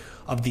point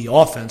of the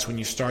offense when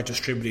you start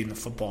distributing the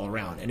football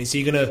around. And is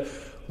he going to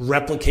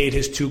replicate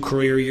his 2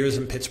 career years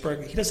in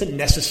Pittsburgh? He doesn't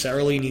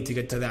necessarily need to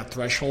get to that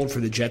threshold for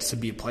the Jets to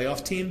be a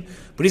playoff team,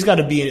 but he's got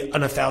to be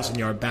an 1,000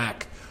 yard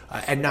back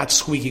and not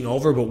squeaking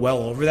over, but well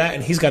over that.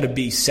 And he's got to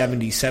be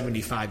 70,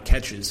 75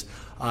 catches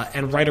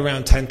and right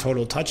around 10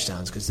 total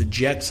touchdowns, because the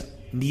Jets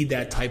need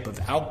that type of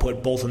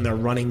output both in their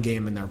running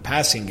game and their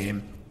passing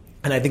game.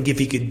 And I think if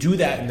he could do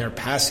that in their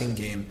passing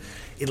game,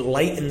 it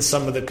lightens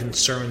some of the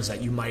concerns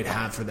that you might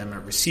have for them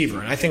at receiver.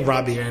 And I think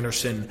Robbie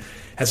Anderson,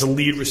 as a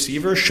lead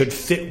receiver, should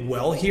fit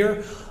well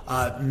here.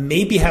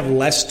 Maybe have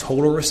less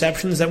total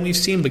receptions than we've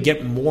seen, but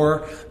get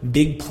more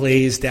big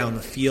plays down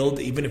the field,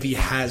 even if he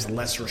has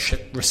less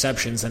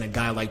receptions than a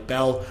guy like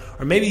Bell,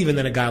 or maybe even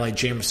than a guy like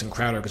Jamison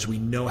Crowder, because we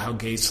know how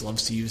Gase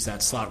loves to use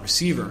that slot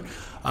receiver.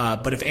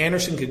 But if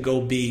Anderson could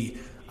go be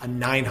a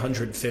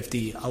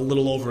 950, a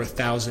little over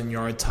 1,000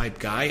 yard type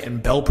guy,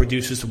 and Bell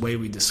produces the way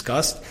we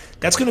discussed,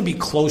 that's going to be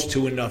close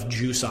to enough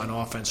juice on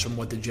offense from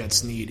what the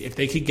Jets need. If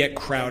they could get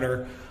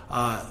Crowder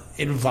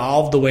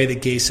involved the way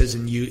that Gase has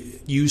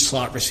used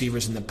slot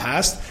receivers in the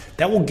past,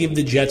 that will give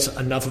the Jets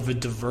enough of a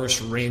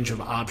diverse range of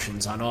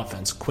options on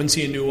offense.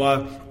 Quincy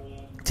Enunwa,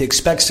 to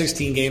expect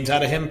 16 games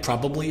out of him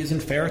probably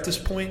isn't fair at this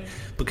point,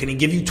 but can he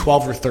give you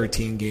 12 or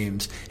 13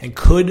 games? And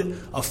could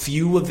a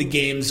few of the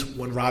games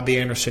when Robbie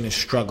Anderson is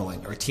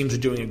struggling or teams are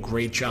doing a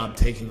great job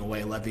taking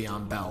away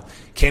Le'Veon Bell,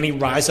 can he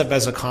rise up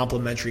as a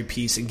complementary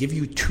piece and give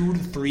you 2 to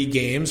 3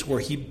 games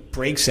where he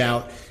breaks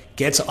out,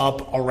 gets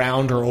up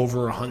around or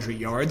over 100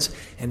 yards,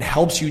 and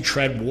helps you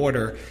tread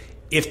water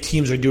if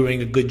teams are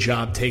doing a good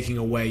job taking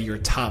away your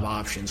top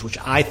options, which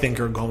I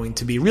think are going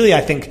to be really, I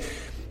think,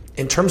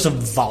 in terms of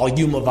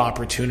volume of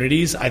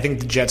opportunities, I think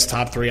the Jets'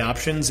 top 3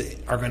 options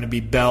are going to be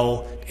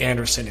Bell,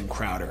 Anderson, and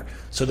Crowder.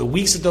 So the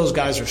weeks that those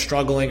guys are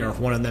struggling, or if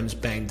one of them's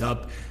banged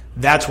up,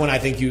 that's when I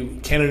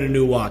think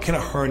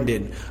Kenneth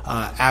Herndon,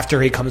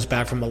 after he comes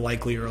back from a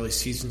likely early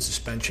season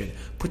suspension,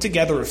 put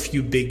together a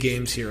few big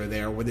games here or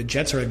there where the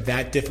Jets are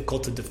that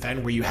difficult to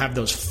defend, where you have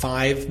those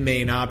 5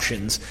 main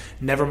options,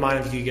 never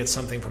mind if you get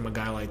something from a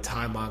guy like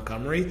Ty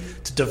Montgomery,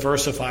 to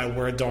diversify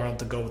where Darnold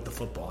to go with the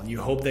football. And you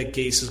hope that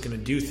Gase is going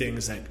to do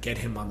things that get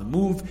him on the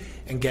move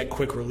and get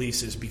quick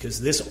releases, because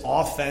this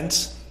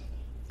offense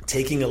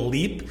taking a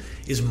leap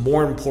is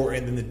more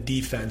important than the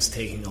defense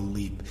taking a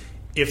leap.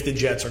 if the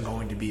Jets are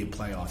going to be a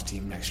playoff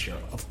team next year.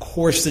 Of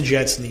course, the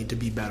Jets need to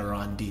be better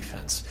on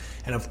defense.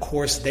 And of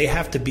course, they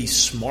have to be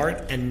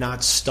smart and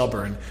not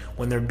stubborn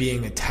when they're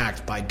being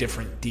attacked by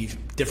different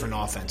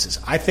offenses.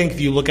 I think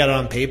if you look at it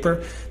on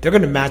paper, they're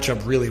going to match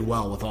up really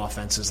well with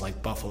offenses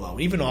like Buffalo,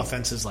 even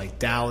offenses like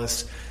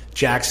Dallas,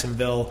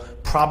 Jacksonville.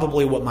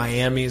 Probably what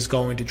Miami is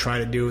going to try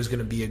to do is going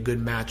to be a good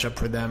matchup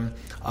for them,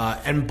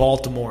 and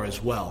Baltimore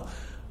as well.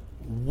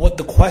 What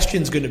the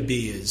question is going to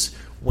be is,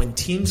 when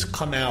teams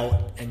come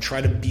out and try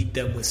to beat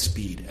them with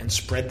speed and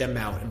spread them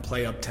out and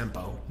play up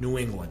tempo, New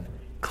England,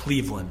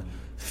 Cleveland,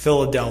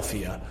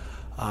 Philadelphia,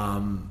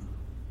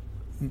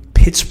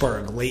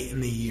 Pittsburgh late in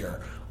the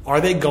year,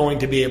 are they going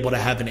to be able to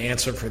have an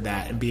answer for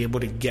that and be able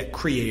to get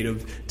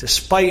creative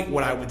despite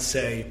what I would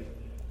say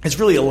is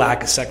really a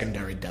lack of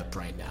secondary depth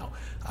right now?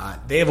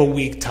 They have a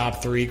weak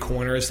top three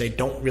corners. They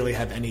don't really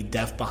have any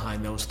depth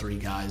behind those three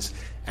guys.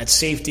 At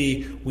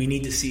safety, we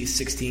need to see a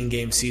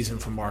 16-game season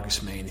from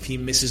Marcus May. And if he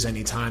misses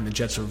any time, the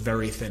Jets are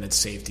very thin at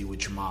safety with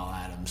Jamal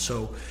Adams.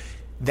 So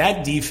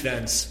that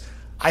defense,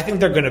 I think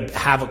they're going to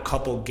have a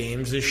couple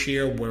games this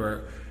year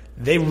where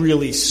they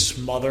really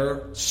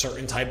smother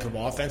certain types of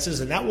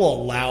offenses, and that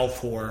will allow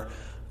for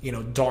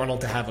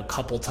Darnold to have a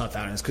couple tough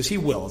outings, because he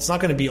will. It's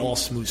not going to be all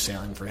smooth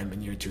sailing for him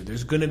in year two.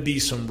 There's going to be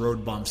some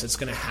road bumps. It's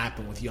going to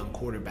happen with young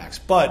quarterbacks.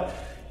 But,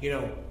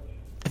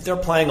 if they're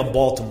playing a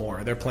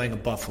Baltimore, they're playing a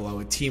Buffalo,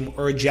 a team,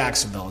 or a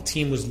Jacksonville, a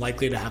team who's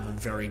likely to have a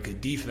very good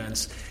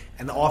defense,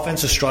 and the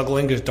offense is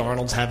struggling because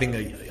Darnold's having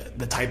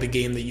the type of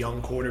game that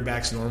young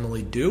quarterbacks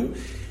normally do,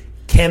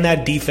 can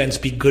that defense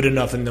be good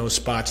enough in those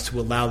spots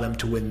to allow them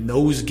to win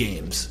those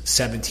games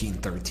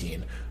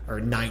 17-13 or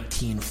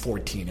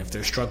 19-14 if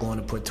they're struggling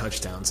to put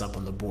touchdowns up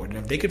on the board? And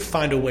if they could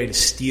find a way to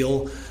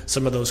steal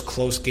some of those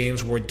close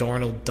games where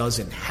Darnold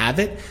doesn't have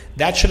it,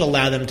 that should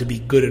allow them to be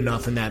good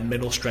enough in that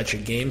middle stretch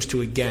of games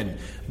to, again,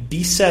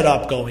 be set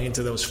up going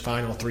into those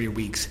final 3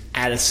 weeks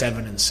at a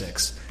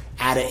 7-6,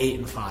 at a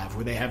 8-5,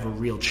 where they have a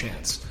real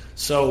chance.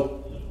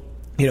 So,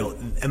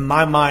 in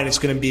my mind, it's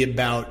going to be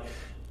about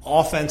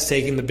offense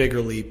taking the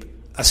bigger leap,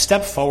 a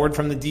step forward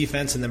from the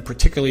defense, and then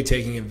particularly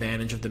taking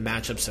advantage of the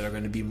matchups that are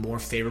going to be more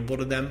favorable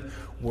to them,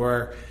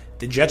 where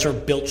the Jets are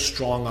built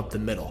strong up the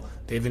middle.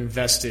 They've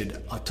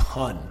invested a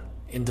ton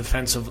in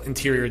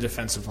interior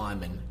defensive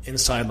linemen,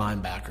 inside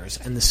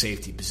linebackers, and the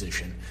safety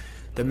position.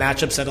 The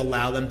matchups that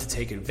allow them to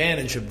take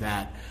advantage of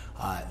that,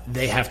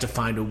 they have to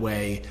find a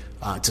way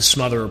to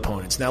smother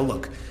opponents. Now,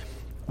 look,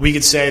 we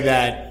could say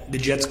that the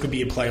Jets could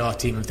be a playoff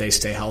team if they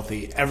stay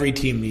healthy. Every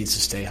team needs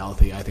to stay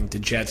healthy. I think the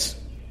Jets,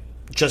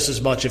 just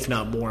as much, if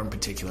not more in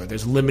particular.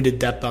 There's limited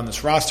depth on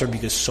this roster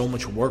because so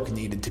much work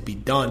needed to be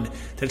done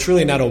that it's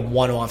really not a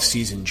one-off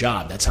season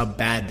job. That's how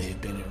bad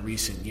they've been in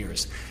recent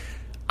years.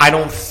 I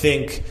don't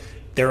think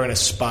they're in a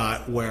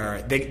spot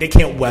where they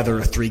can't weather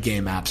a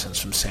 3-game absence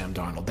from Sam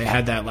Darnold. They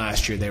had that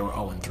last year. They were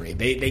 0-3.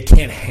 They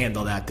can't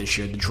handle that this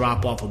year. The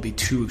drop-off will be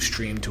too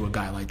extreme to a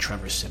guy like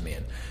Trevor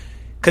Siemian.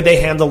 Could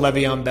they handle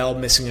Le'Veon Bell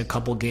missing a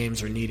couple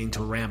games or needing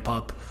to ramp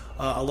up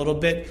a little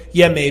bit?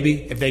 Yeah,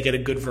 maybe. If they get a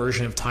good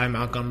version of Ty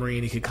Montgomery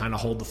and he could kind of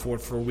hold the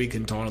fort for a week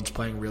and Darnold's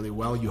playing really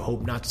well, you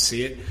hope not to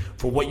see it.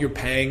 For what you're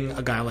paying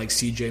a guy like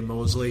C.J.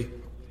 Mosley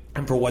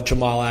and for what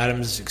Jamal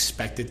Adams is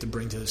expected to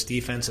bring to this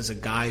defense as a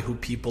guy who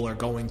people are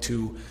going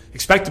to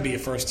expect to be a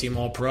first-team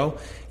All-Pro,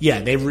 yeah,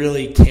 they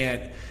really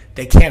can't.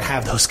 They can't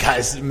have those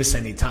guys miss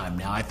any time.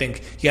 Now, I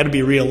think you got to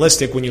be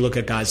realistic when you look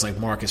at guys like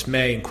Marcus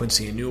May and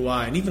Quincy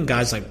Enunwa and even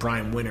guys like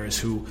Brian Winters,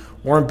 who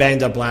weren't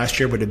banged up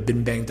last year but have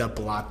been banged up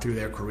a lot through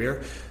their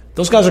career.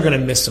 Those guys are going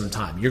to miss some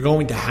time. You're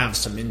going to have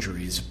some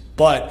injuries,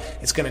 but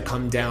it's going to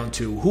come down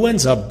to who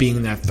ends up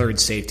being that third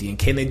safety, and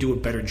can they do a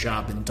better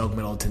job than Doug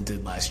Middleton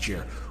did last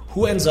year?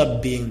 Who ends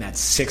up being that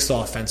sixth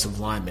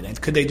offensive lineman,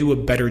 and could they do a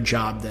better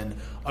job than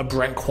a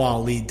Brent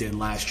Qualley did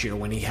last year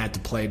when he had to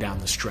play down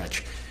the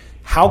stretch?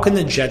 How can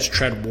the Jets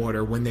tread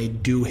water when they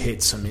do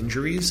hit some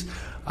injuries?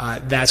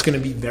 That's going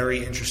to be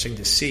very interesting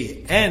to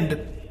see.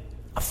 And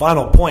a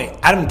final point,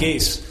 Adam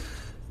Gase,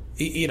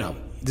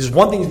 there's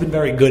one thing he's been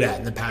very good at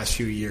in the past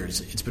few years.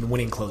 It's been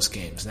winning close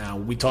games. Now,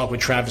 we talked with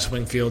Travis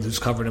Wingfield, who's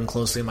covered him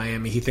closely in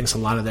Miami. He thinks a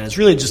lot of that has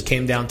really just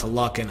came down to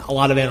luck, and a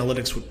lot of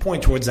analytics would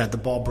point towards that. The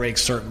ball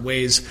breaks certain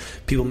ways,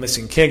 people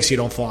missing kicks, you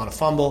don't fall on a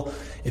fumble.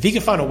 If he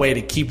can find a way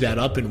to keep that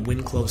up and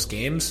win close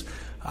games,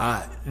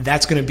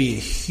 that's going to be a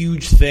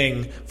huge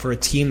thing for a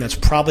team that's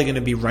probably going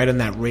to be right on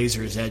that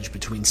razor's edge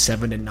between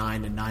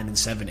 7-9 and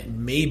 9-7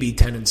 and maybe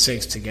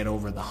 10-6 to get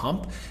over the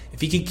hump.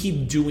 If he can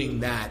keep doing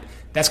that,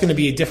 that's going to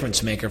be a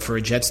difference maker for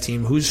a Jets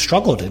team who's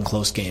struggled in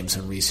close games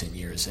in recent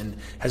years and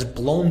has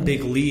blown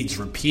big leads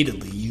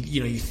repeatedly.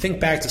 You think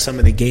back to some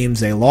of the games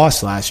they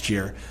lost last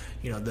year.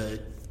 The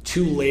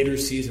two later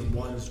season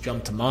ones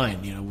jump to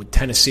mind. With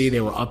Tennessee,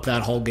 they were up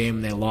that whole game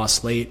and they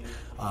lost late.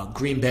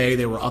 Green Bay,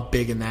 they were up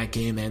big in that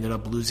game. They ended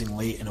up losing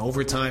late in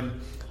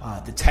overtime.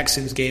 The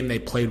Texans game, they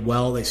played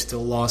well. They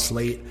still lost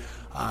late.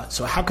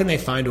 So how can they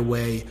find a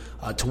way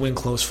to win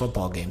close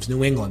football games?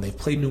 New England, they've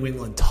played New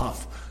England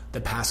tough the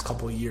past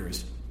couple of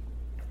years,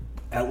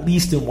 at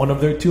least in one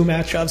of their two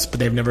matchups, but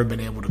they've never been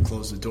able to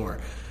close the door.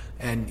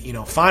 And,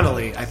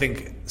 finally, I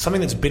think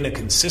something that's been a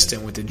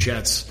consistent with the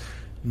Jets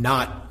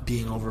not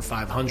being over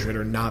 500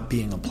 or not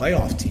being a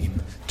playoff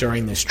team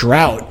during this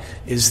drought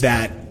is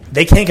that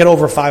they can't get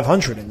over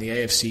 500 in the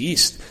AFC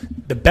East.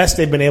 The best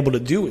they've been able to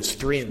do is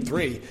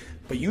 3-3,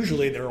 but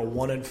usually they're a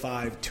 1-5,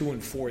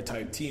 2-4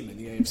 type team in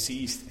the AFC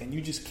East, and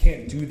you just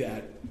can't do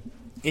that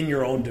in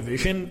your own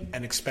division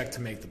and expect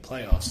to make the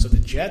playoffs. So the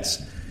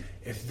Jets,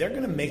 if they're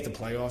going to make the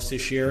playoffs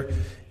this year,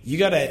 you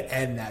got to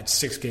end that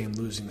 6-game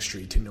losing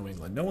streak to New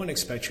England. No one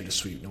expects you to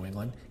sweep New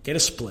England. Get a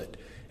split.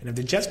 And if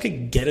the Jets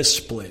could get a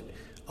split,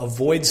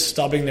 avoid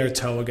stubbing their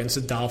toe against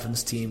the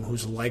Dolphins team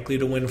who's likely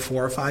to win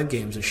 4 or 5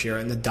 games this year.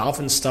 And the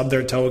Dolphins stubbed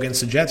their toe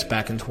against the Jets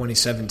back in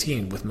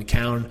 2017 with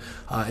McCown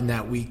in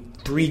that Week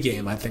 3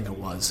 game, I think it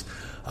was.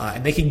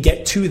 And they can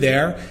get 2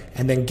 there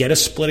and then get a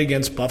split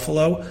against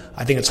Buffalo.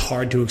 I think it's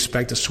hard to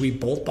expect to sweep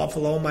both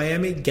Buffalo and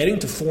Miami. Getting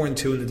to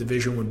 4-2 in the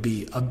division would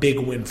be a big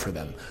win for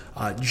them.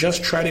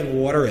 Just treading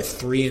water at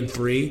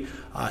 3-3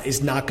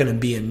 is not going to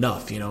be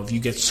enough. If you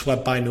get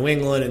swept by New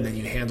England and then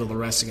you handle the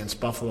rest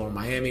against Buffalo or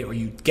Miami, or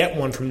you get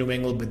one from New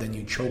England but then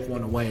you choke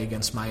one away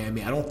against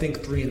Miami, I don't think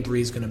 3-3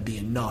 is going to be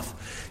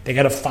enough. They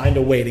got to find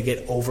a way to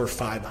get over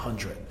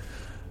 500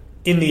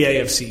 in the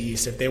AFC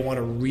East if they want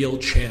a real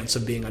chance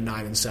of being a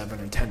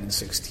 9-7 or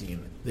 10-6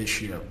 team this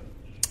year.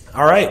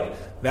 All right,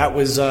 that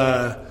was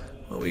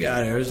what we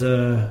got here. It was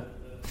a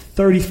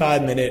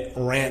 35-minute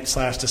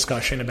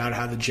rant/discussion about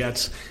how the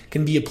Jets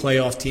can be a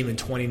playoff team in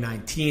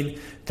 2019.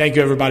 Thank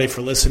you, everybody,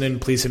 for listening.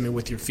 Please hit me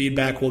with your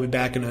feedback. We'll be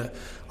back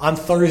on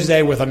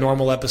Thursday with a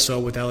normal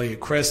episode with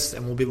Elliot Chris,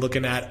 and we'll be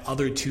looking at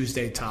other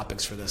Tuesday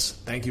topics for this.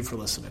 Thank you for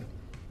listening.